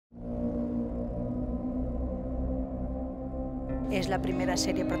Es la primera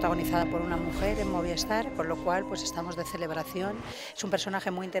serie protagonizada por una mujer en Movistar, con lo cual pues estamos de celebración. Es un personaje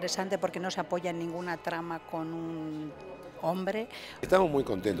muy interesante porque no se apoya en ninguna trama con un hombre. Estamos muy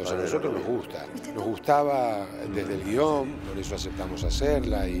contentos, a nosotros nos gusta. Nos gustaba desde el guión, por eso aceptamos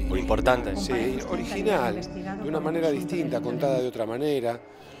hacerla. Muy importante. Sí, original, de una manera distinta, contada de otra manera.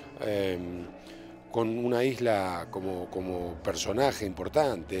 Con una isla como personaje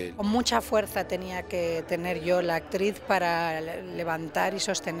importante. Con mucha fuerza tenía que tener yo, la actriz, para levantar y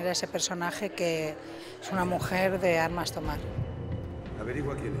sostener a ese personaje que es una mujer de armas tomar.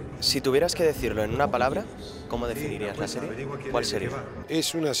 Averigua quién es. Si tuvieras que decirlo en una palabra, ¿cómo definirías la serie? ¿Cuál sería?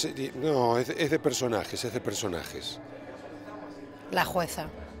 Es una serie, no, es de personajes, es de personajes. La jueza.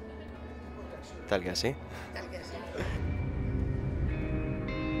 Tal que así. Tal que así.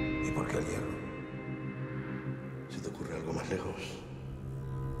 ¿Y por qué el hierro? ¿Se te ocurre algo más lejos?